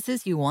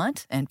purchases you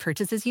want and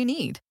purchases you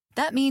need.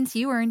 That means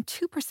you earn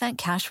 2%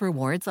 cash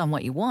rewards on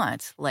what you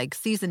want, like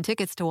season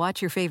tickets to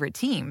watch your favorite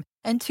team,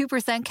 and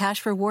 2%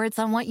 cash rewards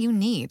on what you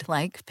need,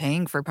 like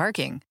paying for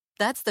parking.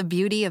 That's the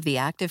beauty of the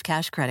Active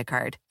Cash Credit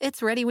Card.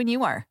 It's ready when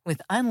you are,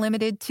 with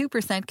unlimited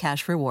 2%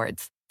 cash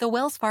rewards. The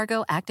Wells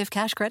Fargo Active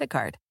Cash Credit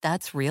Card.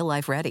 That's real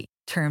life ready.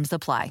 Terms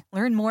apply.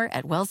 Learn more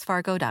at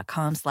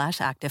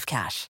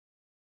wellsfargo.com/activecash.